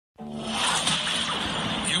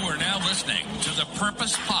listening to The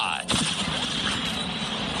Purpose Pod,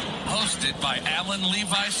 hosted by Alan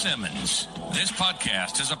Levi Simmons. This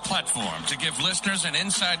podcast is a platform to give listeners an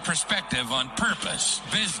inside perspective on purpose,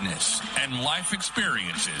 business, and life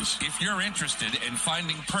experiences. If you're interested in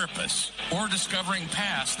finding purpose or discovering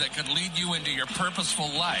paths that could lead you into your purposeful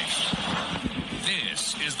life,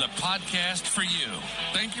 this is the podcast for you.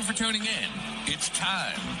 Thank you for tuning in. It's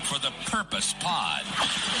time for The Purpose Pod.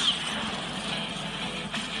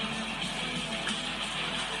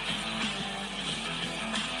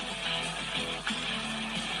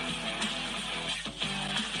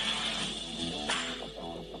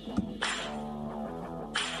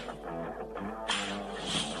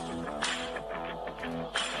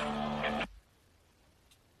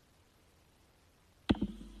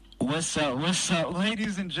 What's up,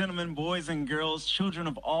 ladies and gentlemen, boys and girls, children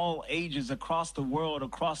of all ages across the world,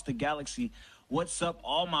 across the galaxy. What's up,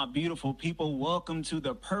 all my beautiful people? Welcome to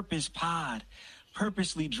the Purpose Pod,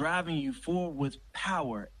 purposely driving you forward with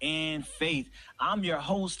power and faith. I'm your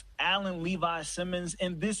host, Alan Levi Simmons,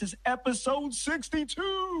 and this is episode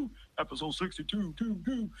 62. Episode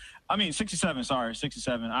 62, 67, sorry,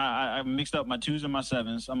 67. I mixed up my twos and my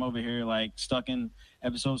sevens. I'm over here like stuck in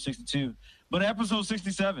episode 62. But episode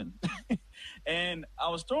 67. And I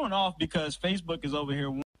was thrown off because Facebook is over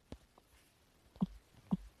here.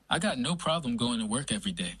 I got no problem going to work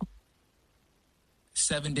every day.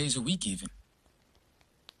 7 days a week even.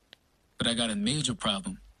 But I got a major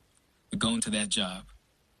problem with going to that job.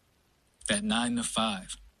 That 9 to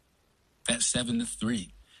 5. That 7 to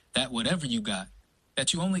 3. That whatever you got.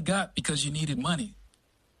 That you only got because you needed money.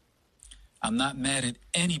 I'm not mad at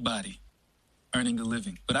anybody earning a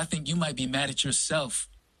living, but I think you might be mad at yourself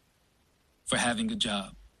for having a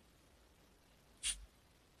job.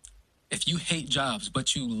 If you hate jobs,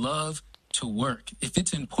 but you love to work, if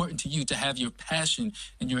it's important to you to have your passion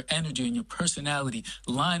and your energy and your personality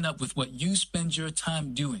line up with what you spend your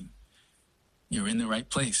time doing, you're in the right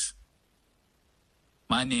place.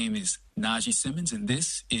 My name is Najee Simmons, and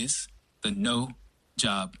this is the No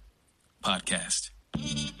Job Podcast.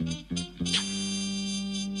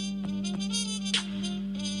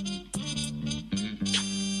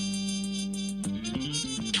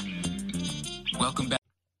 Welcome back.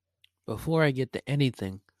 Before I get to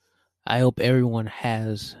anything, I hope everyone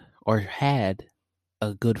has or had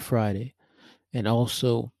a good Friday. And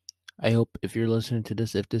also, I hope if you're listening to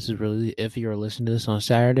this, if you're listening to this on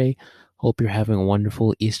Saturday, hope you're having a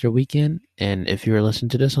wonderful Easter weekend. And if you're listening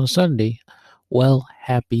to this on Sunday, well,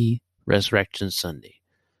 happy Resurrection Sunday.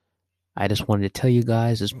 I just wanted to tell you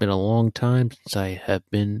guys it's been a long time since I have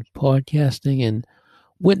been podcasting, and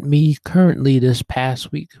with me currently this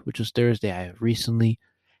past week, which was Thursday, I have recently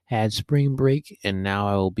had spring break, and now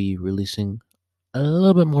I will be releasing a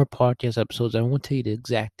little bit more podcast episodes. I won't tell you the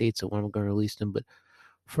exact dates of when I'm going to release them, but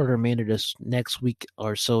for the remainder of this next week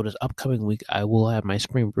or so, this upcoming week, I will have my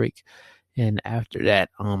spring break, and after that,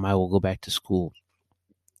 I will go back to school.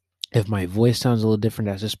 If my voice sounds a little different,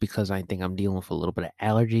 that's just because I think I'm dealing with a little bit of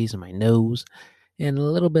allergies in my nose, and a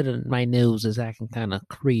little bit of my nose is acting kind of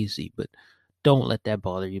crazy, but don't let that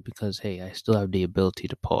bother you because, hey, I still have the ability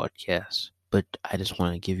to podcast. But I just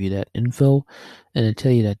want to give you that info and to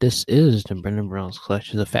tell you that this is the Brendan Brown's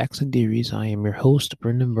Collection of Facts and Theories. I am your host,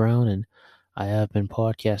 Brendan Brown, and I have been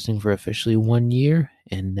podcasting for officially 1 year.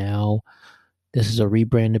 And now this is a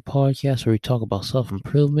rebranded podcast where we talk about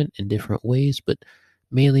self-improvement in different ways. But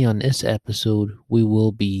mainly on this episode, we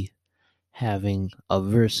will be having a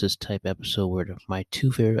versus type episode where my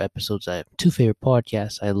two favorite episodes, I have two favorite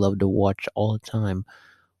podcasts I love to watch all the time,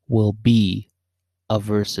 will be a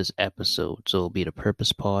versus episode. So it'll be the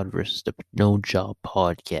Purpose Pod versus the No Job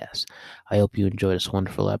Podcast. I hope you enjoy this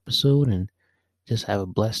wonderful episode and just have a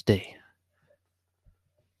blessed day.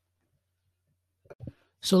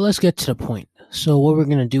 So let's get to the point. So what we're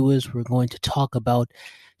going to do is we're going to talk about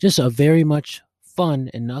just a very much fun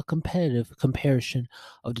and not competitive comparison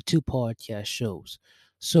of the two podcast shows.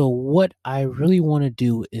 So what I really want to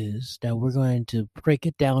do is that we're going to break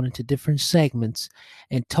it down into different segments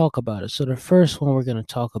and talk about it. So the first one we're going to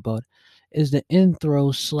talk about is the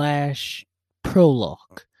intro /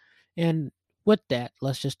 prologue. And with that,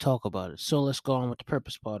 let's just talk about it. So let's go on with the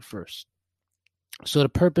Purpose Pod first. So the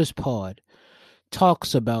Purpose Pod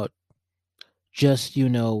talks about just,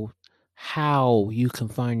 how you can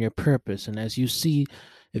find your purpose. And as you see,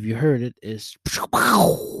 if you heard it, is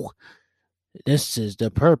this is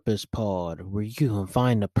the Purpose Pod, where you can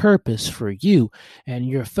find the purpose for you and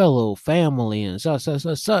your fellow family and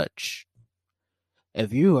such.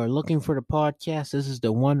 If you are looking for the podcast, this is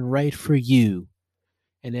the one right for you.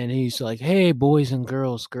 And then he's like, hey, boys and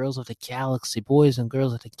girls, girls of the galaxy, boys and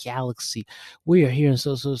girls of the galaxy, we are here, and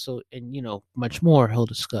so, and, much more he'll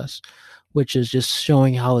discuss, which is just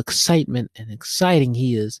showing how exciting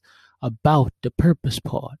he is about the Purpose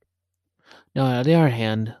Pod. Now, on the other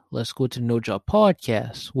hand, let's go to No Job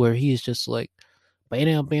Podcast, where he's just like, and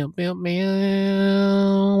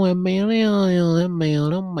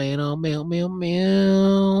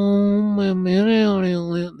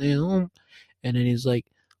then he's like,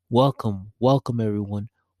 welcome everyone,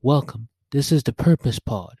 welcome. This is the Purpose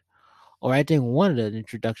Pod. Or I think one of the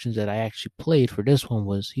introductions that I actually played for this one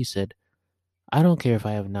was, he said, I don't care if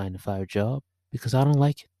I have a 9-to-5 job because I don't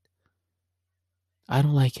like it. I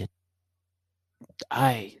don't like it.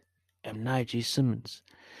 I am Nigel Simmons,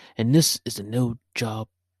 and this is the No Job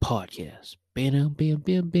Podcast.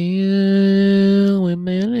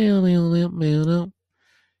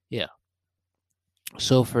 Yeah.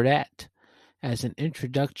 So for that, as an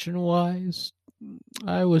introduction wise,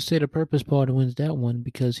 I would say the Purpose Pod wins that one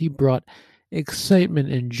because he brought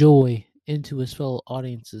excitement and joy into his fellow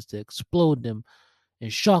audiences to explode them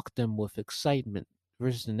and shock them with excitement.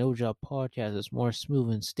 Versus the No Job Podcast is more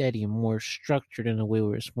smooth and steady and more structured in a way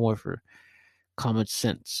where it's more for common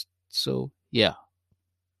sense. So yeah,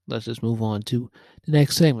 let's just move on to the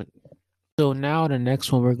next segment. So now the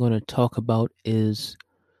next one we're going to talk about is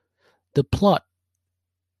the plot.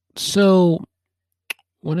 So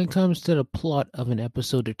when it comes to the plot of an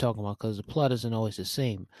episode they're talking about, because the plot isn't always the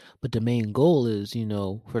same, but the main goal is,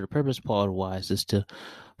 for the Purpose Pod wise, is to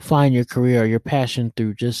find your career or your passion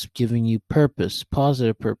through just giving you purpose,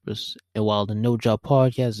 positive purpose. And while the No Job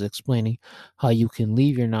Podcast is explaining how you can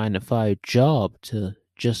leave your 9-to-5 job to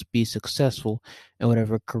just be successful in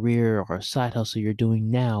whatever career or side hustle you're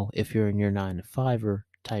doing now if you're in your 9-to-5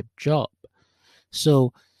 type job.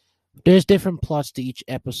 So there's different plots to each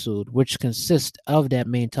episode, which consist of that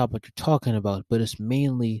main topic you're talking about, but it's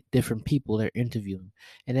mainly different people they're interviewing.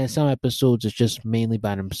 And then some episodes it's just mainly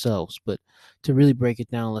by themselves. But to really break it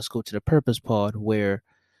down, let's go to the Purpose Pod, where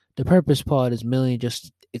the Purpose Pod is mainly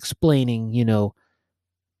just explaining, the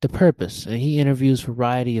purpose. And he interviews a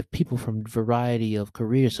variety of people from a variety of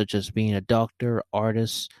careers, such as being a doctor,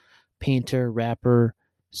 artist, painter, rapper,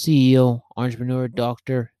 CEO, entrepreneur,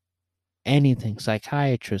 doctor, anything,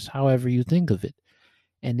 psychiatrist, however you think of it.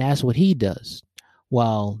 And that's what he does.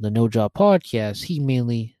 While the No Job Podcast, he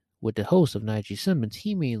mainly, with the host of Nigel Simmons,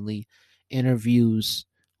 he mainly interviews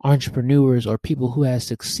entrepreneurs or people who have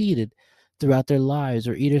succeeded throughout their lives,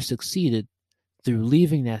 or either succeeded through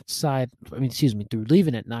leaving that through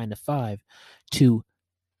leaving at 9-to-5 to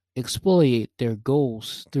exploit their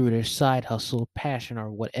goals through their side hustle, passion,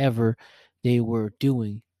 or whatever they were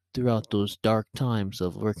doing throughout those dark times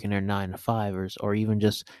of working their 9-to-5ers, or even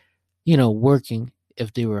just, working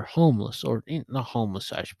if they were homeless, or not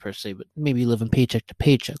homeless, I should per se, but maybe living paycheck to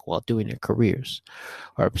paycheck while doing their careers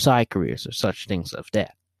or side careers or such things of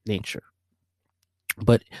that nature.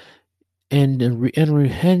 But, and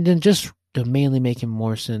then just to mainly make him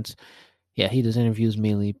more sense, yeah, he does interviews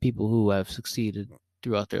mainly people who have succeeded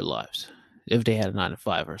throughout their lives, if they had a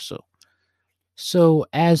 9-to-5 or so. So,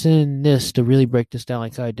 as in this, to really break this down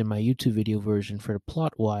like I did my YouTube video version for the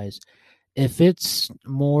plot wise, if it's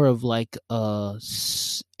more of like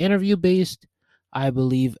interview based, I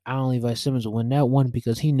believe Alan Levi Simmons will win that one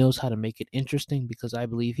because he knows how to make it interesting. Because I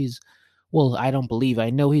believe I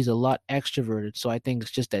know he's a lot extroverted. So I think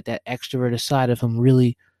it's just that extroverted side of him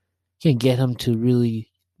really can get him to really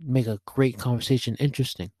make a great conversation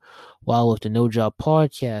interesting. While with the No Job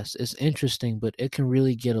Podcast, it's interesting, but it can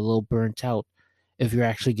really get a little burnt out if you're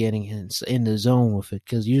actually getting in the zone with it.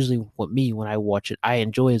 Because usually when I watch it, I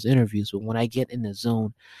enjoy his interviews, but when I get in the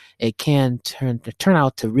zone, it can turn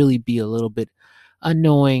out to really be a little bit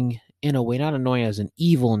annoying in a way. Not annoying as an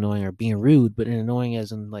evil annoying or being rude, but annoying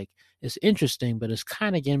as in like, it's interesting, but it's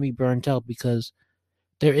kind of getting me burnt out because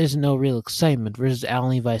there is no real excitement. Versus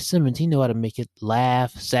Alan Levi Simmons, he know how to make it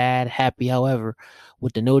laugh, sad, happy. However,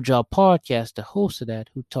 with the No Job Podcast, the host of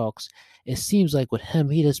that who talks, it seems like with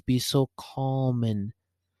him, he just be so calm and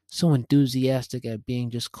so enthusiastic at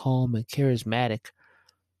being just calm and charismatic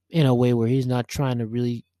in a way where he's not trying to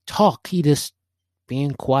really talk. He just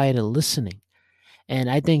being quiet and listening.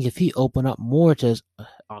 And I think if he opened up more to his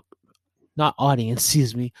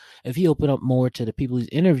if he opened up more to the people he's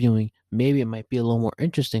interviewing, maybe it might be a little more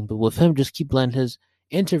interesting. But with him just keep letting his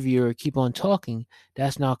interviewer keep on talking,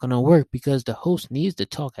 that's not going to work because the host needs to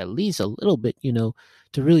talk at least a little bit, to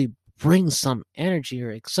really bring some energy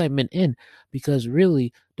or excitement in. Because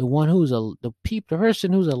really, the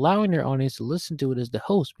person who's allowing their audience to listen to it is the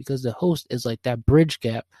host, because the host is like that bridge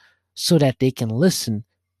gap so that they can listen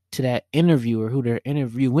to that interviewer who they're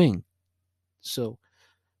interviewing. So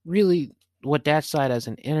really, with that side as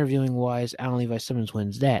an interviewing wise, Alan Levi Simmons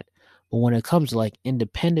wins that. But when it comes to like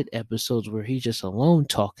independent episodes where he's just alone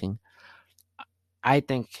talking, I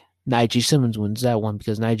think Nige Simmons wins that one,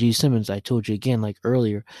 because Nige Simmons, I told you again, like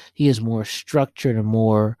earlier, he is more structured and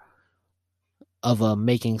more of a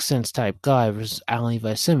making sense type guy versus Alan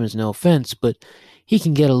Levi Simmons. No offense, but he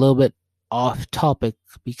can get a little bit off topic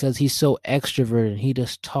because he's so extroverted and he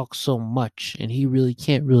just talks so much, and he really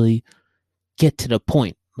can't really get to the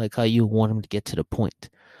point like how you want him to get to the point.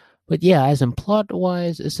 But yeah, as in plot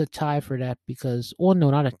wise, it's a tie for that because, well, no,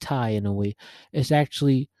 not a tie in a way. It's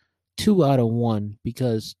actually 2 out of 1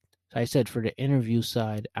 because I said for the interview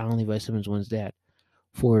side, Alan Levi Simmons wins that.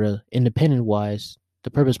 For the independent wise,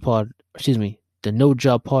 the No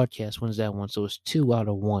Job Podcast wins that one. So it's 2 out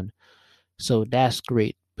of 1. So that's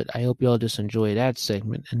great. But I hope y'all just enjoy that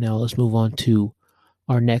segment. And now let's move on to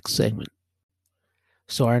our next segment.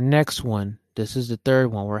 So our next one, this is the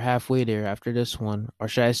third one. We're halfway there after this one. Or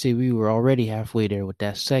should I say we were already halfway there with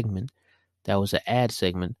that segment. That was an ad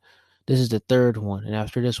segment. This is the third one. And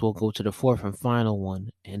after this, we'll go to the fourth and final one.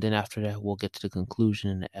 And then after that, we'll get to the conclusion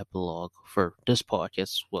and the epilogue for this podcast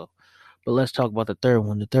as well. But let's talk about the third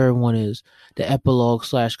one. The third one is the epilogue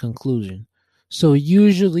 / conclusion. So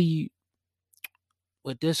usually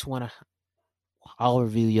with this one, I'll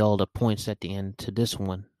reveal y'all the points at the end to this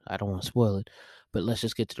one. I don't want to spoil it, but let's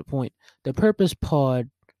just get to the point. The Purpose Pod,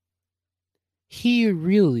 he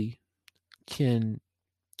really can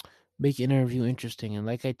make an interview interesting. And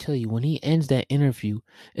like I tell you, when he ends that interview,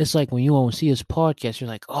 it's like when you won't see his podcast, you're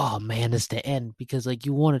like, oh man, it's the end, because like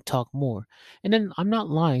you want to talk more. And then I'm not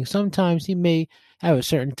lying. Sometimes he may have a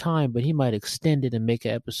certain time, but he might extend it and make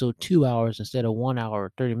an episode 2 hours instead of 1 hour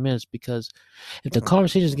or 30 minutes, because if the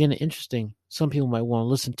conversation is getting interesting, some people might want to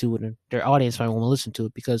listen to it and their audience might want to listen to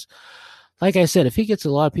it, because like I said, if he gets a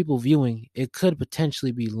lot of people viewing, it could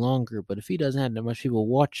potentially be longer. But if he doesn't have that much people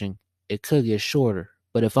watching, it could get shorter.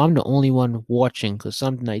 But if I'm the only one watching, because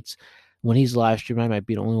some nights when he's live streaming, I might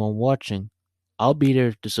be the only one watching, I'll be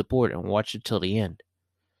there to support and watch it till the end.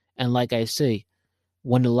 And like I say,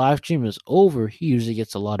 when the live stream is over, he usually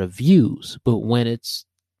gets a lot of views. But when it's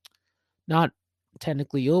not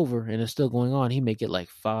technically over and it's still going on, he may get like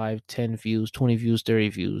 5, 10 views, 20 views, 30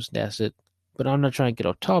 views. That's it. But I'm not trying to get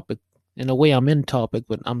off topic. In a way, I'm in topic,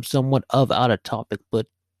 but I'm somewhat out of topic. But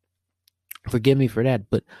forgive me for that.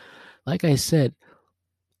 But like I said,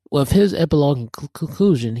 with his epilogue and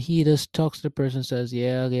conclusion, he just talks to the person, says,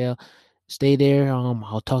 yeah, stay there.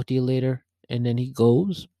 I'll talk to you later. And then he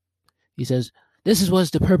goes. He says, this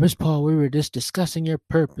was the Purpose Pod. We were just discussing your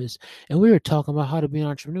purpose. And we were talking about how to be an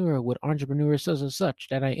entrepreneur with entrepreneur such and such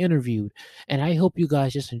that I interviewed. And I hope you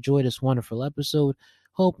guys just enjoy this wonderful episode.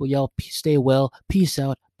 Hope y'all stay well. Peace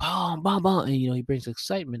out. Bom, bom, bom. And, he brings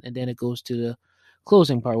excitement. And then it goes to the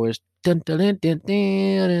closing part where it's dun, dun, dun, dun,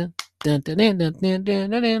 dun, dun, dun, dun, dun, dun,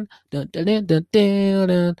 dun, dun, dun, dun, dun,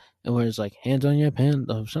 dun, and where it's like hands on your pen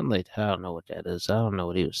or something like that. I don't know what that is. I don't know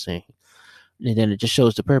what he was saying. And then it just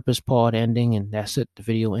shows the Purpose Pod ending, and that's it. The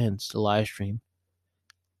video ends, the live stream.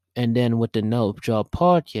 And then with the No Job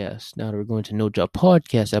Podcast, now that we're going to No Job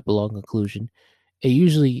Podcast epilogue conclusion, it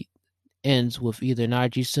usually ends with either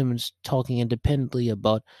Nige Simmons talking independently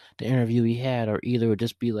about the interview he had, or either it would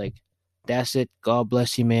just be like, that's it, God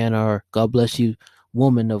bless you, man, or God bless you,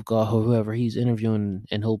 woman of God, or whoever he's interviewing,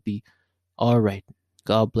 and he'll be, all right,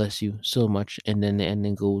 God bless you so much. And then the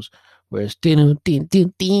ending goes where it's and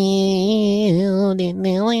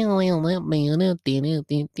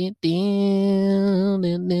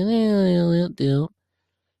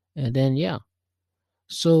then yeah.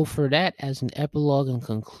 So for that, as an epilogue and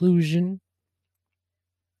conclusion,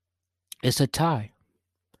 it's a tie.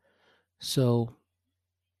 So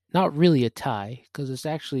not really a tie, because it's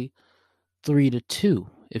actually 3-2.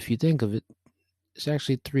 If you think of it, it's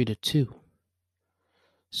actually 3-2.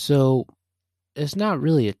 So it's not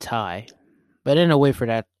really a tie, but in a way, for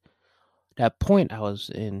that point I was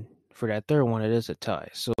in, for that third one, it is a tie.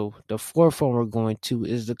 So the fourth one we're going to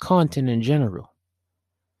is the content in general.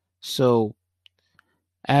 So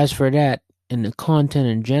as for that, in the content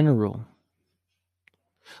in general,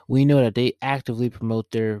 we know that they actively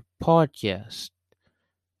promote their podcast.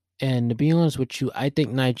 And to be honest with you, I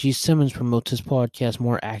think Nige Simmons promotes his podcast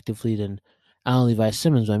more actively than Alan Levi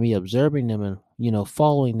Simmons. By me observing them and,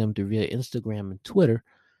 following them through via Instagram and Twitter,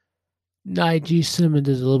 Nige Simmons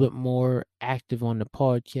is a little bit more active on the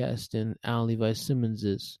podcast than Alan Levi Simmons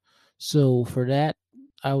is. So for that,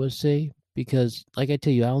 I would say because, like I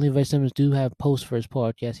tell you, Alan Levi Simmons do have posts for his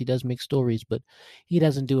podcast. He does make stories, but he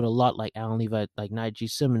doesn't do it a lot like Nye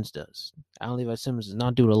Simmons does. Alan Levi Simmons does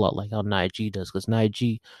not do it a lot like how Nye does, because Nye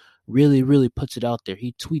really, really puts it out there.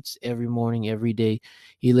 He tweets every morning, every day.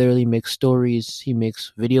 He literally makes stories. He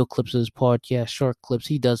makes video clips of his podcast, short clips.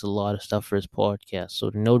 He does a lot of stuff for his podcast.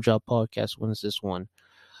 So the No Job podcast wins this one,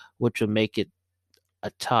 which will make it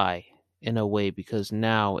a tie in a way, because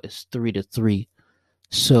now it's 3-3.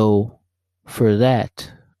 So for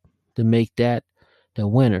that, to make that the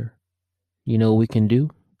winner, you know what we can do?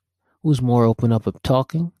 Who's more open up of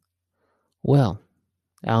talking? Well,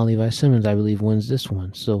 Alan Levi Simmons, I believe, wins this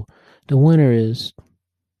one. So the winner is,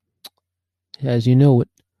 as you know it,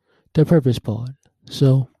 the Purpose Pod.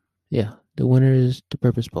 So, yeah, the winner is the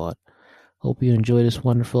Purpose Pod. Hope you enjoy this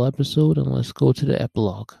wonderful episode, and let's go to the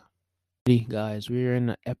epilogue. Guys, we're in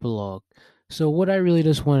the epilogue. So what I really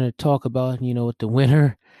just want to talk about, with the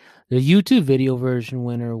winner, the YouTube video version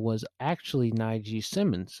winner was actually Nye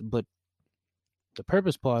Simmons, but the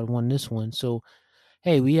Purpose Pod won this one. So,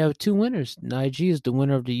 hey, we have two winners. Nye is the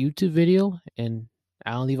winner of the YouTube video, and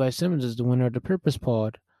Alan Levi Simmons is the winner of the Purpose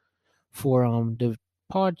Pod for the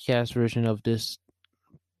podcast version of this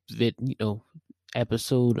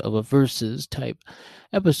episode of a versus type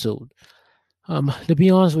episode. To be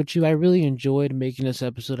honest with you, I really enjoyed making this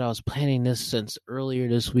episode. I was planning this since earlier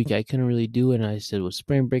this week. I couldn't really do it, and I said with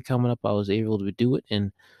spring break coming up, I was able to do it,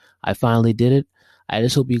 and I finally did it. I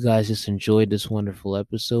just hope you guys just enjoyed this wonderful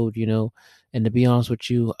episode, and to be honest with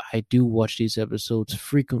you, I do watch these episodes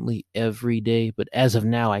frequently every day, but as of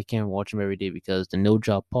now, I can't watch them every day because the No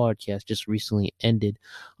Job podcast just recently ended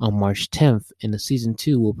on March 10th, and the season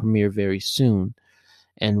 2 will premiere very soon.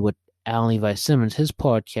 And with Alan Levi Simmons, his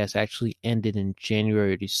podcast actually ended in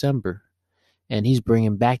January or December, and he's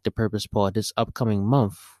bringing back the Purpose Pod this upcoming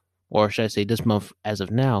month, or should I say this month as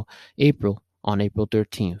of now, April, on April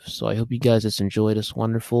 13th. So I hope you guys just enjoy this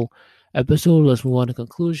wonderful episode. Let's move on to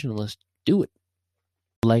conclusion. Let's do it.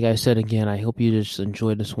 Like I said again, I hope you just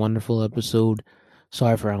enjoy this wonderful episode.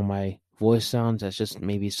 Sorry for how my voice sounds. That's just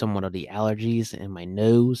maybe somewhat of the allergies and my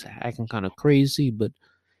nose acting kind of crazy, but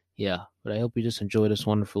yeah, but I hope you just enjoy this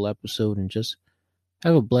wonderful episode and just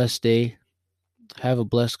have a blessed day. Have a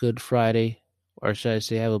blessed Good Friday, or should I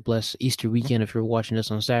say have a blessed Easter weekend if you're watching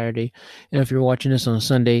this on Saturday. And if you're watching this on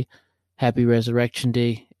Sunday, happy Resurrection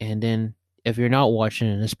Day. And then if you're not watching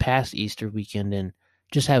it this past Easter weekend, then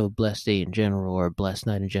just have a blessed day in general, or a blessed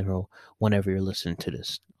night in general whenever you're listening to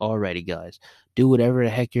this. Alrighty, guys. Do whatever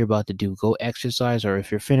the heck you're about to do. Go exercise, or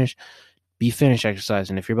if you're finished, be finished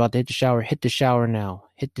exercising. If you're about to hit the shower now.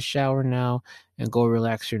 Hit the shower now and go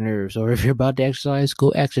relax your nerves. Or if you're about to exercise, go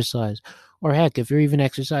exercise. Or heck, if you're even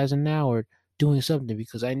exercising now or doing something,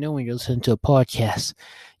 because I know when you're listening to a podcast,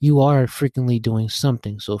 you are frequently doing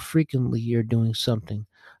something. So frequently you're doing something.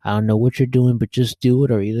 I don't know what you're doing, but just do it,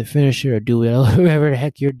 or either finish it or do whatever the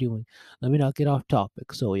heck you're doing. Let me not get off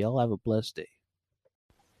topic. So y'all have a blessed day.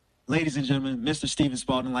 Ladies and gentlemen, Mr. Steven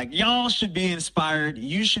Spalding, y'all should be inspired.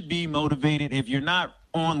 You should be motivated. If you're not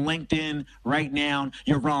on LinkedIn right now,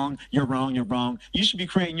 you're wrong. You should be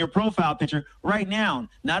creating your profile picture right now,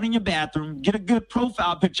 not in your bathroom. Get a good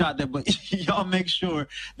profile picture out there, but y'all make sure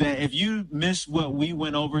that if you missed what we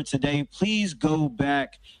went over today, please go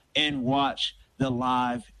back and watch the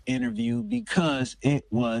live interview, because it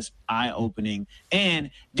was eye-opening. And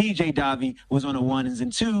DJ Davi was on the 1s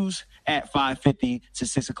and 2s at 5:50 to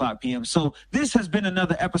 6 o'clock p.m. So this has been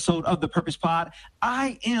another episode of the Purpose Pod.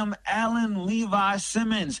 I am Alan Levi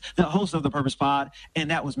Simmons, the host of the Purpose Pod, and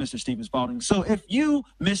that was Mr. Steven Spalding. So if you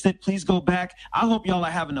missed it, please go back. I hope y'all are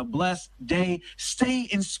having a blessed day. Stay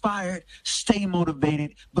inspired, stay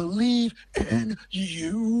motivated, believe in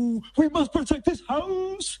you. We must protect this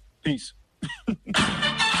house. Peace.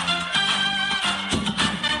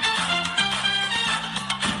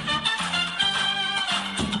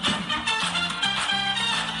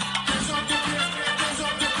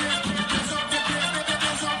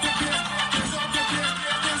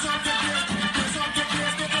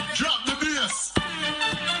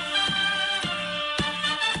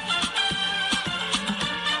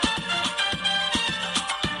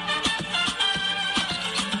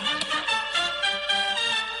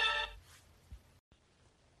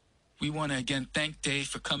 We want to again thank Dave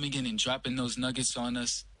for coming in and dropping those nuggets on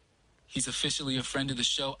us. He's officially a friend of the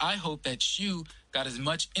show. I hope that you got as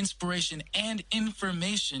much inspiration and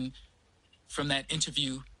information from that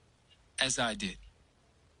interview as I did.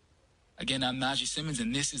 Again, I'm Najee Simmons,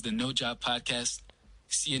 and this is the No Job Podcast.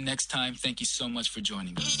 See you next time. Thank you so much for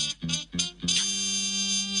joining us.